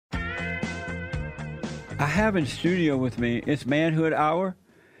I have in studio with me, it's Manhood Hour,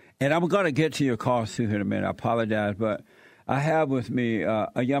 and I'm going to get to your calls too here in a minute. I apologize, but I have with me a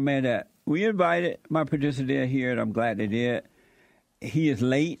young man that we invited. My producer did here, and I'm glad they did. He is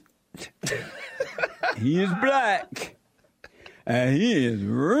late. He is black. And he is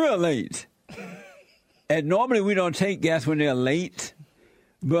real late. And normally we don't take guests when they're late,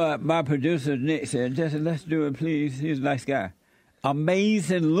 but my producer, Nick, said, Jesse, let's do it, please. He's a nice guy.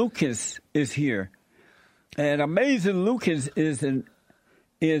 Amazing Lucas is here. And Amazing Lucas is an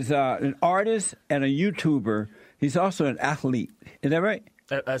artist and a YouTuber. He's also an athlete. Is that right?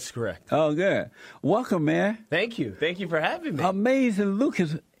 That's correct. Oh, good. Welcome, man. Thank you. Thank you for having me. Amazing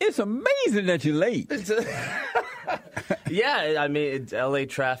Lucas. It's amazing that you're late. Yeah, I mean, it's LA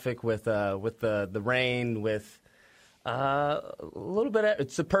traffic with the rain, with a little bit.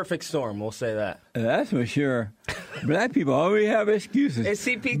 It's a perfect storm. We'll say that. That's for sure. Black people always have excuses. It's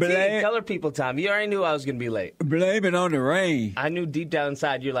CPT, color people time. You already knew I was going to be late. Blame it on the rain. I knew deep down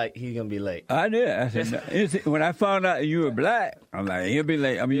inside you're like, he's going to be late. I did. I said, when I found out you were black, I'm like, he'll be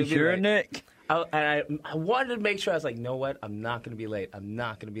late. You sure, Nick? I wanted to make sure. I was like, you know what? I'm not going to be late. I'm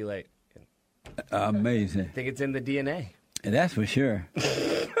not going to be late. Amazing. I think it's in the DNA. That's for sure.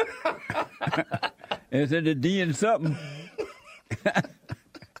 It's in the D and something.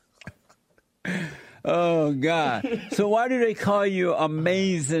 Oh, God. So why do they call you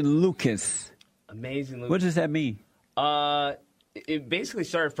Amazing Lucas? Amazing Lucas. What does that mean? It basically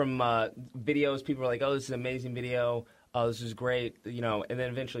started from videos. People were like, oh, this is an amazing video. Oh, this is great. You know, and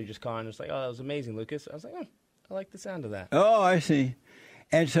then eventually just calling. It's like, oh, that was amazing, Lucas. I was like, I like the sound of that. Oh, I see.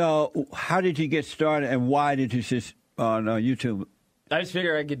 And so how did you get started and why did you just on YouTube? I just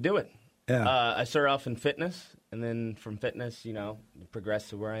figured I could do it. Yeah. I started off in fitness, and then from fitness, you know, progressed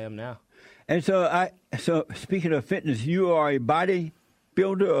to where I am now. And so speaking of fitness, you are a bodybuilder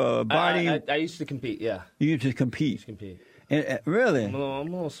or body? I used to compete, yeah. You used to compete? Really? I'm a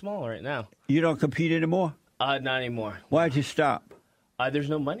little small right now. You don't compete anymore? Not anymore. Why'd you stop? There's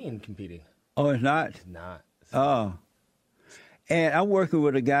no money in competing. Oh, it's not? It's not. Oh. And I'm working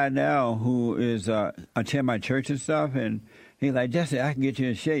with a guy now who is attend my church and stuff, and he's like, Jesse, I can get you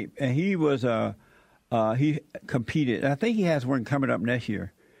in shape. And he was he competed. I think he has one coming up next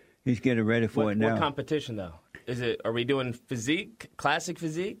year. He's getting ready for it now. What competition though? Are we doing physique, classic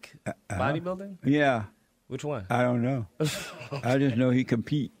physique, bodybuilding? Yeah. Which one? I don't know. I just know he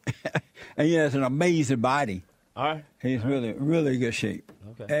compete, and he has an amazing body. All right. He's really, really good shape.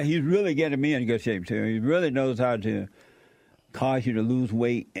 Okay. And he's really getting me in good shape too. He really knows how to cause you to lose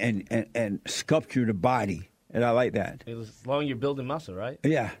weight and sculpture the body. And I like that. As long as you're building muscle, right?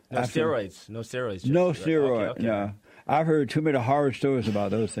 Yeah. No absolutely. steroids. No steroids. No steroids. Okay. No. I've heard too many horror stories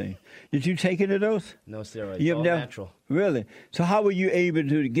about those things. Did you take any of those? No steroids. All natural. Really? So how were you able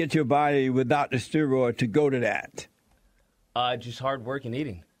to get your body without the steroid to go to that? Just hard work and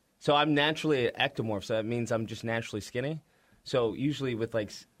eating. So I'm naturally an ectomorph, so that means I'm just naturally skinny. So usually with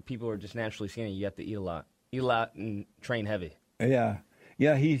like people who are just naturally skinny, you have to eat a lot and train heavy. Yeah.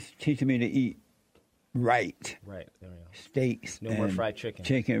 Yeah, he's teaching me to eat right. Right, there we go. Steaks. No more fried chicken.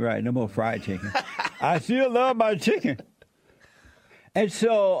 Chicken, right. No more fried chicken. I still love my chicken. And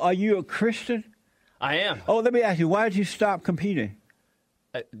so, are you a Christian? I am. Oh, let me ask you, why did you stop competing?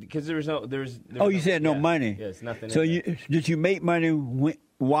 Because there was no you said no money. Yes, nothing. So did you make money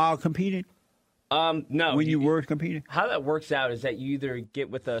while competing? No. When you were competing? How that works out is that you either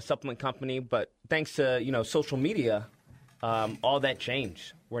get with a supplement company, but thanks to social media, all that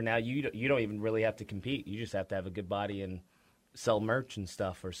changed. Where now you don't even really have to compete. You just have to have a good body and sell merch and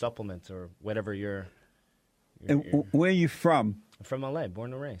stuff, or supplements, or whatever you're. Where are you from? I'm from LA,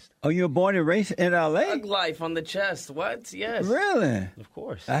 born and raised. Oh, you were born and raised in LA? Thug life on the chest. What? Yes. Really? Of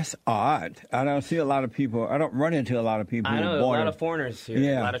course. That's odd. I don't see a lot of people. I don't run into a lot of people. I know who are born a lot of foreigners here.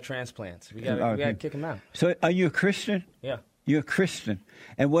 Yeah. A lot of transplants. We got to kick them out. So, are you a Christian? Yeah. You're a Christian.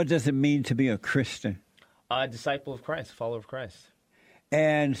 And what does it mean to be a Christian? A disciple of Christ, follower of Christ.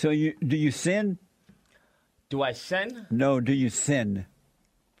 And so, do you sin? Do I sin? No. Do you sin?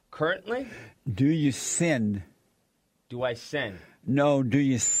 Currently? Do you sin? Do I sin? No, do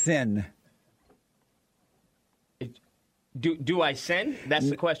you sin? Do I sin? That's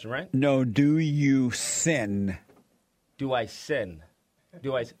the question, right? No, do you sin? Do I sin?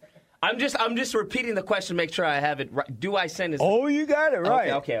 I'm just repeating the question to make sure I have it right. Do I sin? Oh, you got it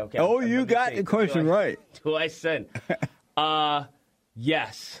right. Okay. Oh, you got the question right. Do I sin?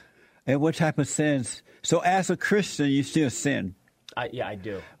 Yes. And what type of sins? So as a Christian, you still sin? Yeah, I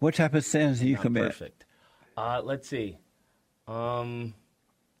do. What type of sins do you commit? Perfect. Let's see. I'm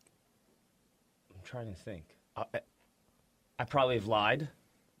trying to think. I probably have lied.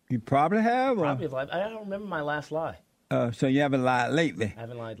 You probably have? Or? Probably lied. I don't remember my last lie. So you haven't lied lately? I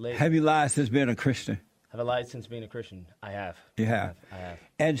haven't lied lately. Have you lied since being a Christian? Have I lied since being a Christian? I have. You have? I have.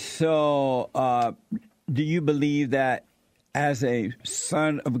 And so do you believe that as a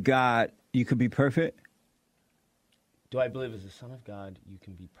son of God, you can be perfect? Do I believe as a son of God, you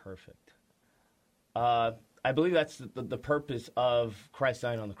can be perfect? I believe that's the purpose of Christ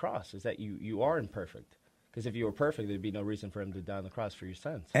dying on the cross, is that you are imperfect. Because if you were perfect, there'd be no reason for him to die on the cross for your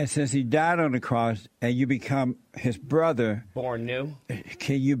sins. And since he died on the cross and you become his brother, born new,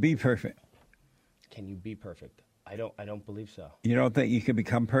 can you be perfect? Can you be perfect? I don't believe so. You don't think you can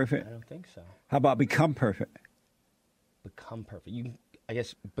become perfect? I don't think so. How about become perfect? Become perfect. You, I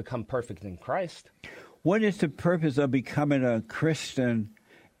guess, become perfect in Christ. What is the purpose of becoming a Christian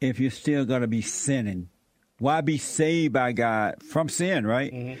if you're still going to be sinning? Why be saved by God from sin,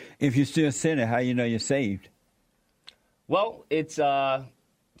 right? Mm-hmm. If you're still sinning, how you know you're saved? Well, it's the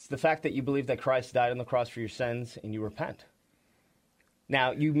fact that you believe that Christ died on the cross for your sins and you repent. Now,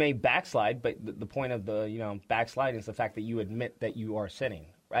 you may backslide, but the point of the backsliding is the fact that you admit that you are sinning,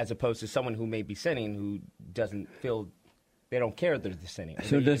 as opposed to someone who may be sinning who doesn't feel, they don't care they're sinning.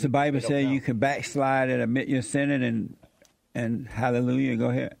 So does the Bible say you can backslide and admit you're sinning and hallelujah, go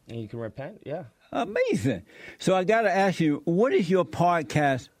ahead? And you can repent, yeah. Amazing. So I got to ask you, what is your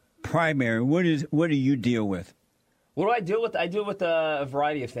podcast primary? What do you deal with? What do I deal with? I deal with a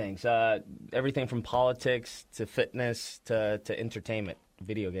variety of things. Everything from politics to fitness to entertainment,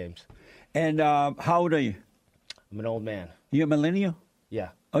 video games. And how old are you? I'm an old man. You're a millennial? Yeah.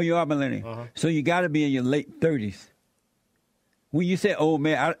 Oh, you are a millennial. Uh-huh. So you got to be in your late 30s. When you say old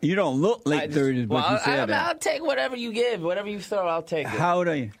man, you don't look late 30s, but you said that. I'll take whatever you give. Whatever you throw, I'll take it. How old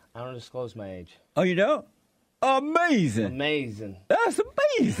are you? I don't disclose my age. Oh, you don't? Amazing. Amazing. That's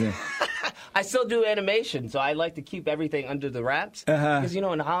amazing. I still do animation, so I like to keep everything under the wraps. Because,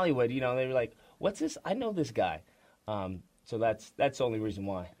 in Hollywood, they're like, what's this? I know this guy. So that's the only reason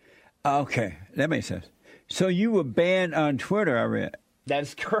why. Okay, that makes sense. So you were banned on Twitter, I read.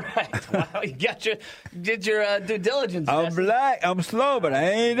 That's correct. Wow, you did your due diligence. I'm Jesse. black. I'm slow, but I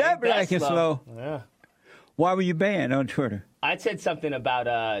ain't that black and slow. Yeah. Why were you banned on Twitter? I said something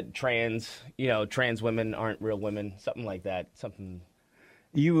about trans women aren't real women, something like that. Something.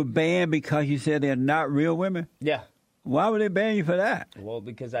 You were banned because you said they're not real women? Yeah. Why would they ban you for that? Well,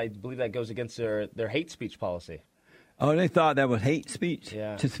 because I believe that goes against their hate speech policy. Oh, they thought that was hate speech?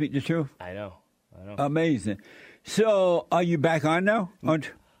 Yeah. To speak the truth? I know. Amazing. So, are you back on now?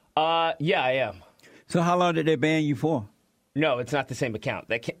 Yeah, I am. So how long did they ban you for? No, it's not the same account.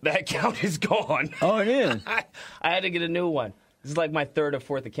 That account is gone. Oh, it is? I had to get a new one. This is like my third or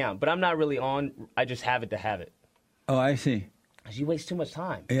fourth account. But I'm not really on. I just have it to have it. Oh, I see. Because you waste too much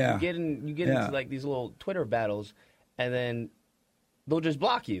time. Yeah. You get into like these little Twitter battles, and then they'll just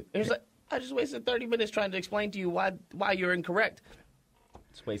block you. And it's like, I just wasted 30 minutes trying to explain to you why you're incorrect.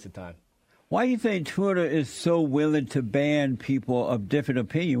 It's a waste of time. Why do you think Twitter is so willing to ban people of different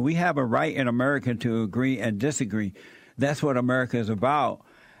opinion? We have a right in America to agree and disagree. That's what America is about.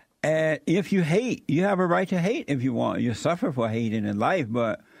 And if you hate, you have a right to hate if you want. You suffer for hating in life,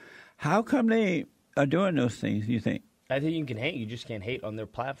 but how come they are doing those things, you think? I think you can hate. You just can't hate on their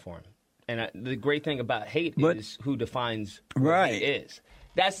platform. And the great thing about hate is who defines what hate is.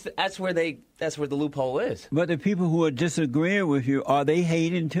 That's where the loophole is. But the people who are disagreeing with you, are they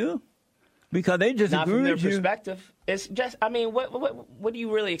hating too? Because they disagree Not from their with you. perspective. It's just, I mean, what do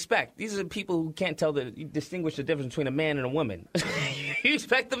you really expect? These are people who can't distinguish the difference between a man and a woman. You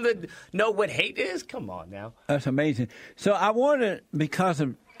expect them to know what hate is? Come on now. That's amazing. So I wanted, because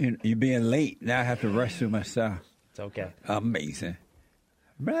of you being late, now I have to rush through my stuff. It's okay. Amazing.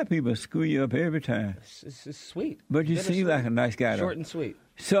 Black people screw you up every time. It's sweet. But you seem like a nice guy, though. Short and sweet.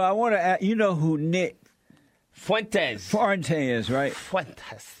 So I want to ask, you know who Nick Fuentes is, right?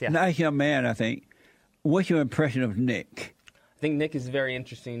 Fuentes, yeah. Nice young man, I think. What's your impression of Nick? I think Nick is a very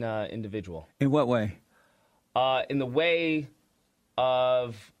interesting individual. In what way? In the way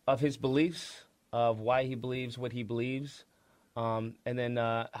of his beliefs, of why he believes what he believes, and then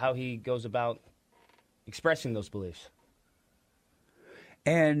how he goes about expressing those beliefs.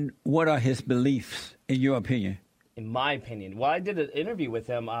 And what are his beliefs, in your opinion? In my opinion. Well, I did an interview with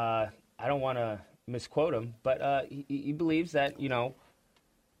him. I don't want to misquote him, but he believes that,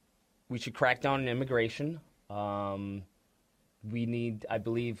 we should crack down on immigration. We need, I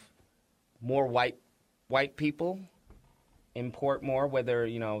believe, more white people, import more, whether,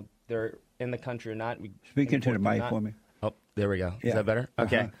 they're in the country or not. Speak into the mic for me. Oh, there we go. Yeah. Is that better?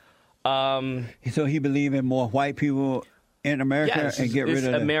 Okay. So he believes in more white people in America and get rid of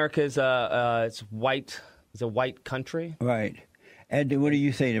them. America's it's a white country. Right. And what do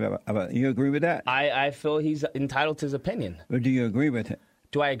you say about you agree with that? I feel he's entitled to his opinion. Or do you agree with it?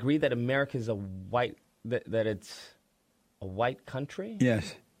 Do I agree that America is that it's a white country?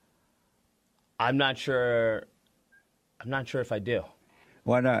 Yes. I'm not sure if I do.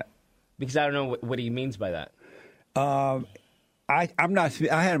 Why not? Because I don't know what he means by that. I'm not.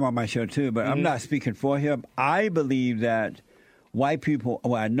 I had him on my show too, but I'm not speaking for him. I believe that white people.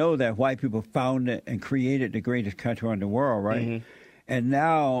 Well, I know that white people founded and created the greatest country in the world, right? Mm-hmm. And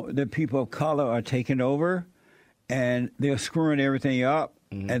now the people of color are taking over, and they're screwing everything up,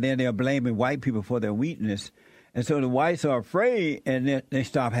 and then they're blaming white people for their weakness. And so the whites are afraid, and they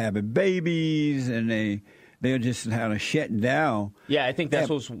stop having babies, and they're just kind of shutting down. Yeah, I think that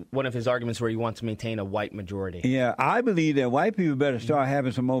was one of his arguments where he wants to maintain a white majority. Yeah, I believe that white people better start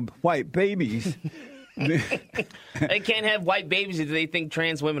having some more white babies. They can't have white babies if they think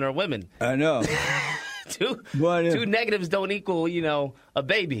trans women are women. I know. Two negatives don't equal, a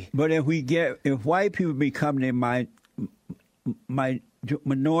baby. But if white people become the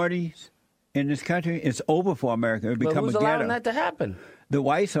minorities in this country, it's over for America. It become but who's allowing that to happen? The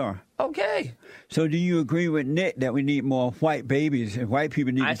whites are. Okay. So do you agree with Nick that we need more white babies and white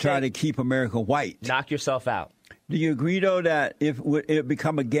people need to try to keep America white? Knock yourself out. Do you agree, though, that if it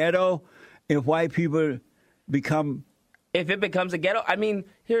become a ghetto, if white people become... If it becomes a ghetto, I mean,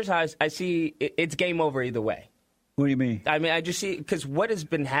 here's how I see it's game over either way. What do you mean? I mean, I just see, because what has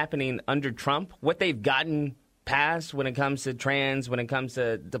been happening under Trump, what they've gotten past when it comes to trans, when it comes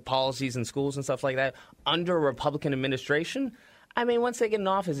to the policies in schools and stuff like that, under a Republican administration, I mean, once they get in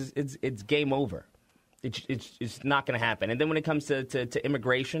office, it's game over. It's not going to happen. And then when it comes to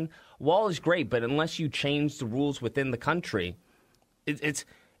immigration, wall is great, but unless you change the rules within the country,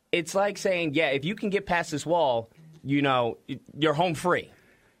 it's like saying, yeah, if you can get past this wall, you're home free.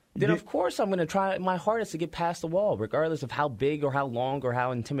 Then, of course, I'm going to try my hardest to get past the wall, regardless of how big or how long or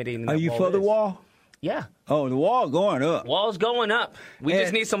how intimidating the wall is. Are you for the wall? Yeah. Oh, the wall going up. Wall's going up. We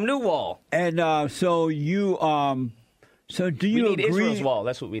just need some new wall. And so do you agree? We need Israel's wall.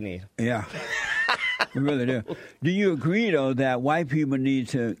 That's what we need. Yeah. We really do. Do you agree, though, that white people need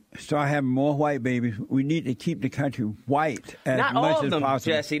to start having more white babies? We need to keep the country white as not much all as of them,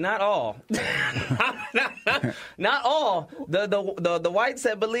 possible. Jesse, not all. Not all. The whites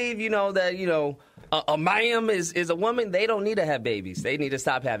that believe, that, a man is a woman, they don't need to have babies. They need to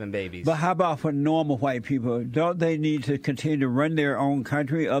stop having babies. But how about for normal white people? Don't they need to continue to run their own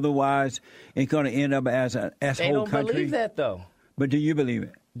country? Otherwise, it's going to end up as a they whole don't country. believe that, though. But do you believe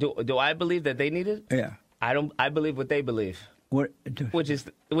it? Do I believe that they need it? Yeah. I don't. I believe what they believe. What? Which is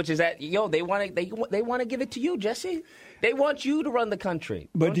that they want to give it to you, Jesse. They want you to run the country.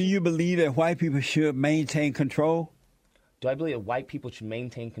 But do you believe that white people should maintain control? Do I believe that white people should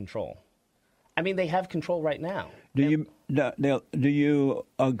maintain control? I mean, they have control right now. Do you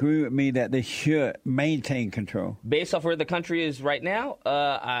agree with me that they should maintain control? Based off where the country is right now,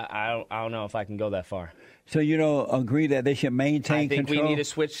 I don't know if I can go that far. So you don't agree that they should maintain control? I think we need to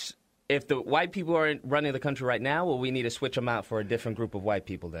switch. If the white people are running the country right now, well, we need to switch them out for a different group of white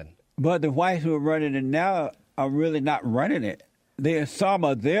people then. But the whites who are running it now are really not running it. Some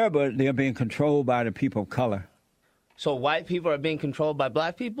are there, but they're being controlled by the people of color. So white people are being controlled by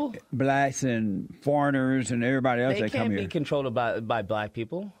black people? Blacks and foreigners and everybody else that come here. They can't be controlled by black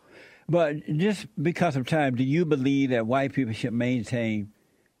people. But just because of time, do you believe that white people should maintain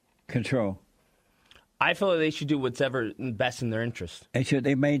control? I feel they should do whatever best in their interest. And should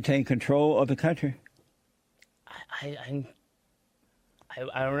they maintain control of the country? I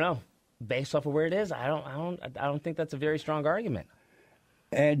don't know. Based off of where it is, I don't think that's a very strong argument.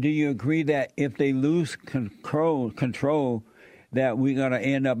 And do you agree that if they lose control, that we're going to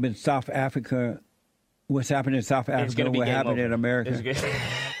end up in South Africa? What's happening in South Africa? What happened in America?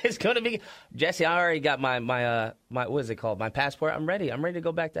 It's going to be, Jesse. I already got my what is it called? My passport. I'm ready. I'm ready to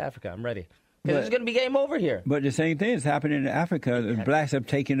go back to Africa. I'm ready. Because it's going to be game over here. But the same thing is happening in Africa. The blacks have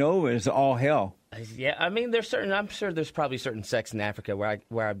taken over. It's all hell. Yeah, I mean, I'm sure there's probably certain sects in Africa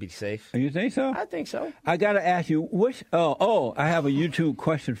where I'd be safe. You think so? I think so. I got to ask you, I have a YouTube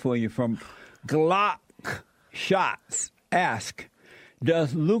question for you from Glock Shots. Ask,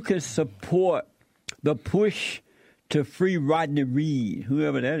 does Lucas support the push to free Rodney Reed,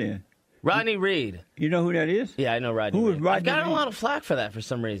 whoever that is? Rodney Reed. You know who that is? Yeah, I know Rodney Reed. Who is Rodney Reed? I've gotten a lot of flack for that for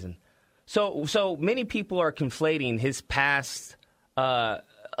some reason. So many people are conflating his past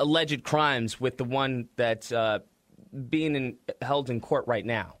alleged crimes with the one that's being held in court right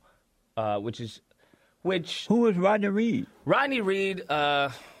now, Who is Rodney Reed? Rodney Reed, oh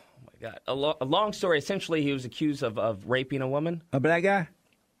my God, a long story. Essentially, he was accused of raping a woman. A black guy?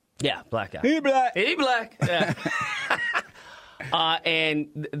 Yeah, black guy. He black. He black. Yeah.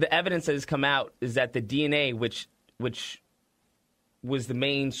 And the evidence that has come out is that the DNA, which was the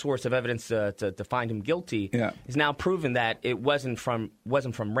main source of evidence to find him guilty, is now proven that it wasn't from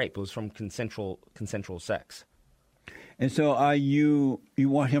rape. It was from consensual sex. And so, you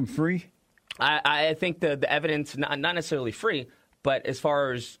want him free? I think the evidence, not necessarily free, but as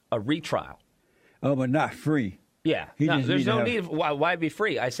far as a retrial. Oh, but not free. Yeah, there's no need. Why be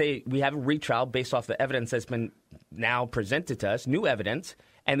free? I say we have a retrial based off the evidence that's been now presented to us, new evidence,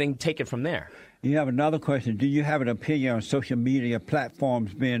 and then take it from there. You have another question. Do you have an opinion on social media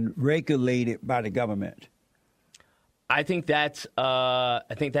platforms being regulated by the government? I think that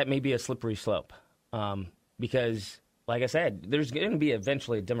may be a slippery slope because, like I said, there's going to be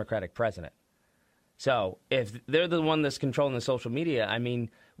eventually a Democratic president. So if they're the one that's controlling the social media, I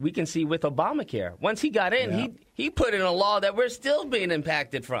mean, we can see with Obamacare. Once he got in, he put in a law that we're still being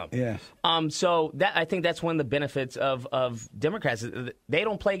impacted from. Yes. So I think that's one of the benefits of Democrats. They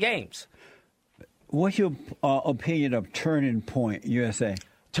don't play games. What's your opinion of Turning Point USA?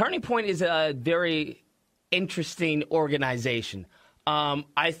 Turning Point is a very interesting organization.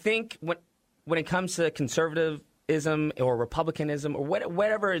 I think when it comes to conservatism or republicanism or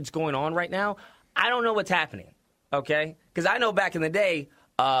whatever is going on right now, I don't know what's happening, okay? Because I know back in the day,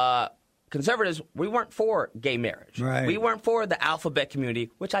 conservatives, we weren't for gay marriage. Right. We weren't for the alphabet community,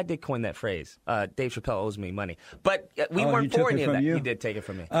 which I did coin that phrase. Dave Chappelle owes me money. But we weren't for any of that. You? He did take it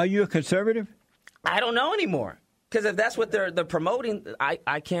from me. Are you a conservative? I don't know anymore. Because if that's what they're promoting,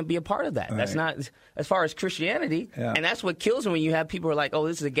 I can't be a part of that. Right. That's not, as far as Christianity, and that's what kills me when you have people who are like, oh,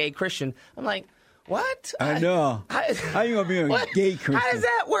 this is a gay Christian. I'm like, what? I know. How you going to be a gay Christian? How does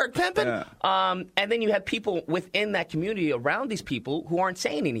that work, pimping? Yeah. And then you have people within that community around these people who aren't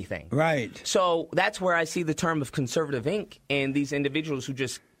saying anything. Right. So that's where I see the term of conservative ink and these individuals who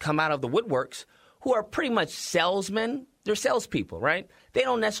just come out of the woodworks who are pretty much salesmen. They're salespeople, right? They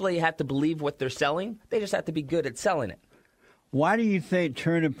don't necessarily have to believe what they're selling. They just have to be good at selling it. Why do you think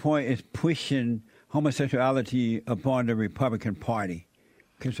Turning Point is pushing homosexuality upon the Republican Party,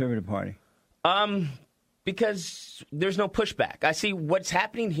 Conservative Party? Because there's no pushback. I see what's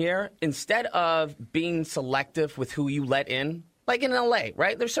happening here. Instead of being selective with who you let in, like in L.A.,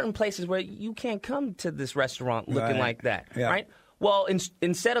 right? There's certain places where you can't come to this restaurant looking like that, right? Well,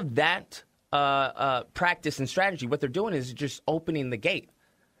 instead of that practice and strategy, what they're doing is just opening the gate.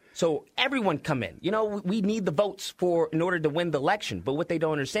 So everyone come in. You know, we need the votes in order to win the election. But what they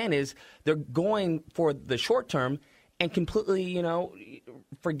don't understand is they're going for the short term and completely,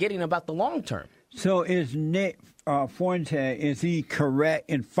 forgetting about the long term. So is Nick Fuente, is he correct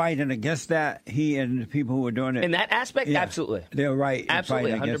in fighting against that? He and the people who are doing it? In that aspect, absolutely. They're right in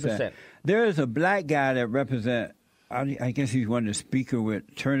absolutely, fighting against 100%. that. There is a black guy that represents, I guess he's one of the speaker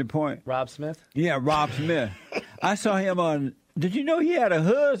with Turning Point. Rob Smith? Yeah, Rob Smith. I saw him on... Did you know he had a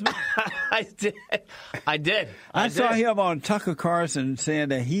husband? I did. I saw him on Tucker Carlson saying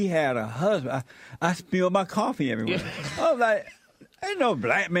that he had a husband. I spilled my coffee everywhere. I was like, ain't no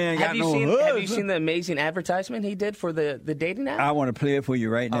black man got no husband. Have you seen the amazing advertisement he did for the dating app? I want to play it for you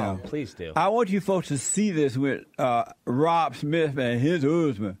right now. Oh, please do. I want you folks to see this with Rob Smith and his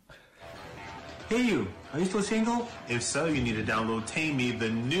husband. Hey you, are you still single? If so, you need to download Tame Me, the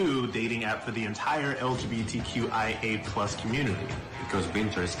new dating app for the entire LGBTQIA plus community. Because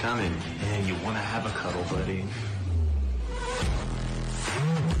winter is coming. And you want to have a cuddle, buddy.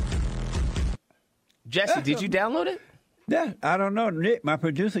 Jesse, did you download it? Yeah, I don't know. Nick, my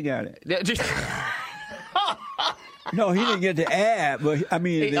producer, got it. No, he didn't get the ad, but I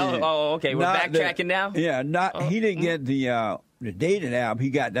mean... okay. We're backtracking now? Yeah, he didn't get the dating app. He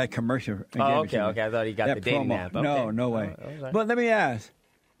got that commercial. Okay. I thought he got the dating promo. app. Okay. No way. Okay. But let me ask,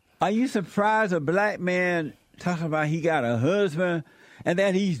 are you surprised a black man talking about he got a husband and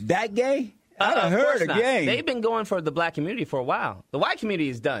that he's that gay? I heard again. They've been going for the black community for a while. The white community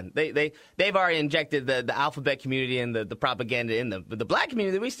is done. They've already injected the alphabet community and the propaganda in them. But the black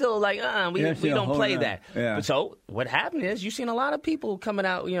community, we still like, we don't play that. Yeah. But so what happened is you've seen a lot of people coming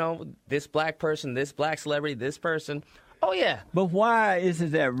out, this black person, this black celebrity, this person. Oh, yeah. But why is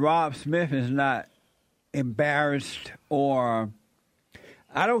it that Rob Smith is not embarrassed or...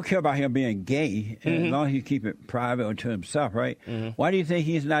 I don't care about him being gay, as long as he keep it private or to himself, right? Mm-hmm. Why do you think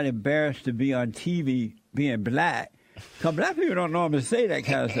he's not embarrassed to be on TV being black? Because black people don't normally say that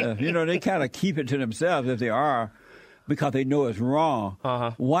kind of stuff. They kind of keep it to themselves if they are, because they know it's wrong.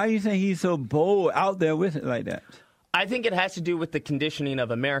 Uh-huh. Why do you think he's so bold out there with it like that? I think it has to do with the conditioning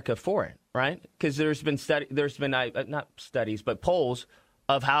of America for it, right? Because there's been not studies, but polls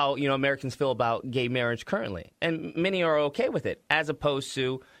of how Americans feel about gay marriage currently, and many are okay with it, as opposed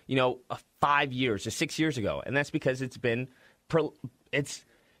to 5 years or 6 years ago, and that's because it's been it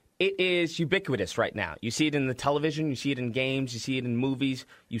is ubiquitous right now. You see it in the television, you see it in games, you see it in movies,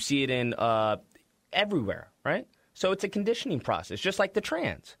 you see it in everywhere, right? So it's a conditioning process, just like the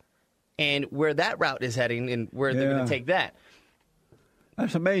trans. And where that route is heading and where they're going to take that.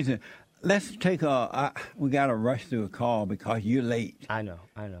 That's amazing. Let's take we got to rush through a call because you're late. I know.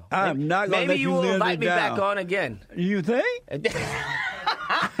 I'm not going to let maybe you will live invite it me down. back on again. You think?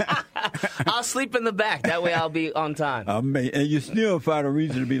 I'll sleep in the back. That way I'll be on time. Amazing. And you still find a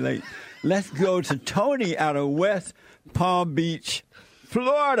reason to be late. Let's go to Tony out of West Palm Beach,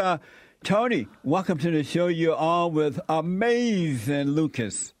 Florida. Tony, welcome to the show. You're on with Amazing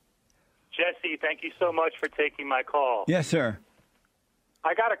Lucas. Jesse, thank you so much for taking my call. Yes, sir.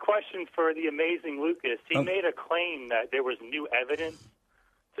 I got a question for the amazing Lucas. He made a claim that there was new evidence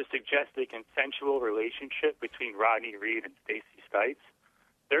to suggest a consensual relationship between Rodney Reed and Stacey Stites.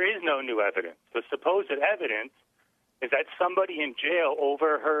 There is no new evidence. The supposed evidence is that somebody in jail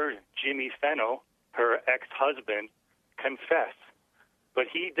overheard Jimmy Fennell, her ex-husband, confess. But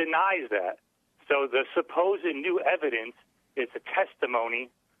he denies that. So the supposed new evidence is a testimony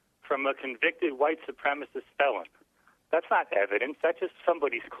from a convicted white supremacist felon. That's not evidence. That's just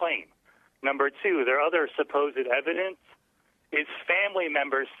somebody's claim. Number two, their other supposed evidence is family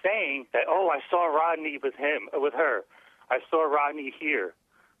members saying that, oh, I saw Rodney with her. I saw Rodney here.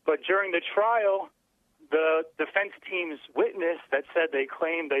 But during the trial, the defense team's witness that said they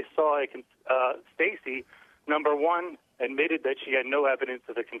claimed they saw Stacey, number one, admitted that she had no evidence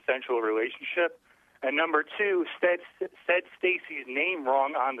of a consensual relationship, and number two, said Stacey's name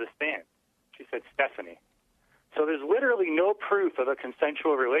wrong on the stand. She said Stephanie. So there's literally no proof of a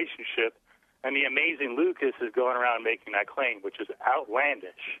consensual relationship, and the amazing Lucas is going around making that claim, which is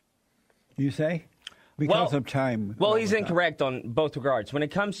outlandish. You say? Because of time. Well, he's incorrect on both regards. When it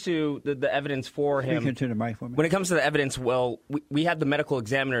comes to the evidence for him, Speak into the mic for me. When it comes to the evidence, well, we have the medical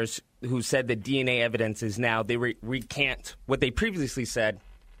examiners who said that DNA evidence is now, they recant what they previously said,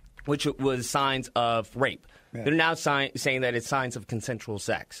 which was signs of rape. Yeah. They're now saying that it's signs of consensual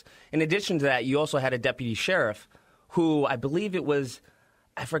sex. In addition to that, you also had a deputy sheriff who, I believe it was,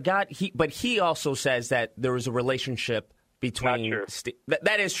 I forgot, but he also says that there was a relationship between.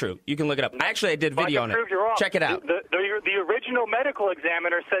 That is true. You can look it up. Actually, I did video on it. Check it out. The original medical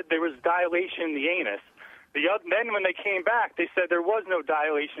examiner said there was dilation in the anus. Then when they came back, they said there was no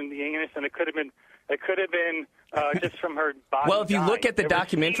dilation in the anus, and it could have been just from her body. Well, if you look at the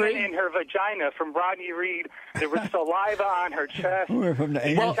documentary, in her vagina from Rodney Reed, there was saliva on her chest. From the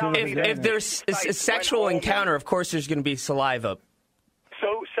anus. Well, if there's a sexual encounter, of course, there's going to be saliva.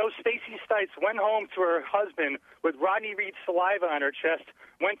 So Stacey Stites went home to her husband with Rodney Reed's saliva on her chest,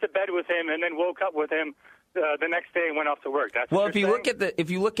 went to bed with him, and then woke up with him the next day and went off to work. That's well, what you're saying? if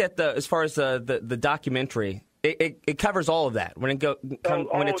you look at the as far as the documentary, it covers all of that when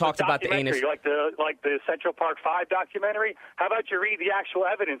it talks about the anus, like the Central Park 5 documentary. How about you read the actual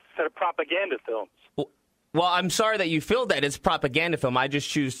evidence instead of propaganda films? Well, I'm sorry that you feel that it's propaganda film. I just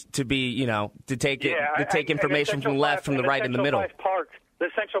choose to be, to take information from the left, from the right, and the middle. The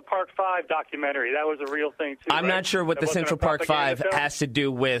Central Park 5 documentary, that was a real thing, too. I'm not sure what the Central Park 5 has to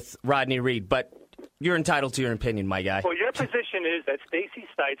do with Rodney Reed, but you're entitled to your opinion, my guy. Well, your position is that Stacey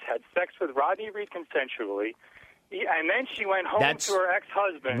Stites had sex with Rodney Reed consensually, and then she went home to her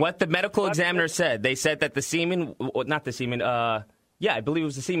ex-husband. What the medical examiner said. They said that the semen, not the semen, I believe it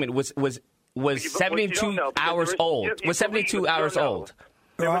was the semen, was 72 hours old. Was 72 hours old.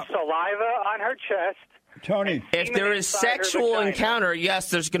 There was saliva on her chest. Tony, if there is sexual encounter,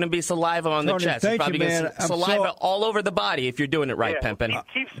 yes, there's going to be saliva on the chest. Thank probably you, man. Saliva all over the body if you're doing it right, Pimpin'.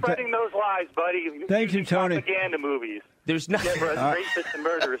 Keep spreading those lies, buddy. Thank you, Tony. Propaganda movies. There's nothing. Racist and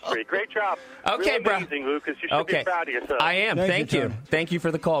murderous free. Great job. Okay, really amazing, bro. Lucas. You should be proud of yourself. I am. Thank you. Thank you for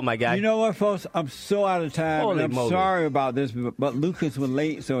the call, my guy. You know what, folks? I'm so out of time. Holy I'm moly. sorry about this, but Lucas was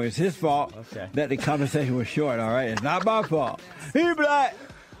late, so it's his fault that the conversation was short, all right? It's not my fault. He black.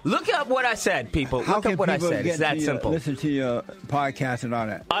 Look up what I said, people. Look up what I said. It's that simple. Listen to your podcast and all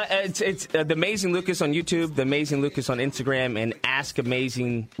that. It's The Amazing Lucas on YouTube, The Amazing Lucas on Instagram, and Ask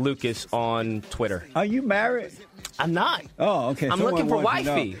Amazing Lucas on Twitter. Are you married? I'm not. Oh, okay. I'm looking for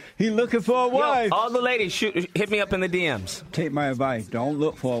wifey. He's looking for a wife. All the ladies, hit me up in the DMs. Take my advice. Don't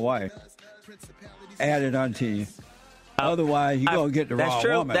look for a wife. Add it onto you. Otherwise, you're going to get the wrong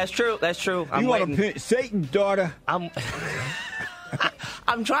woman. That's true. You want to pick Satan's daughter.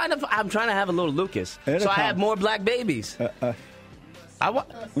 I'm trying to have a little Lucas, so I have more black babies. If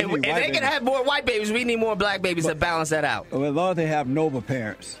they can have more white babies, we need more black babies to balance that out. Well, as long as they have noble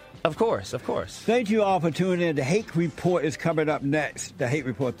parents. Of course. Thank you all for tuning in. The Hate Report is coming up next. The Hate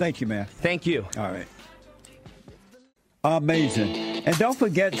Report. Thank you, man. Thank you. All right. Amazing. And don't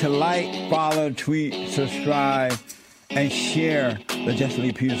forget to like, follow, tweet, subscribe, and share the Jesse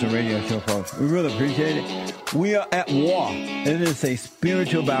Lee Peterson radio show, folks. We really appreciate it. We are at war. It is a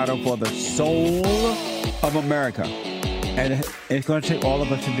spiritual battle for the soul of America. And it's going to take all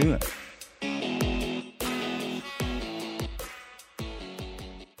of us to do it.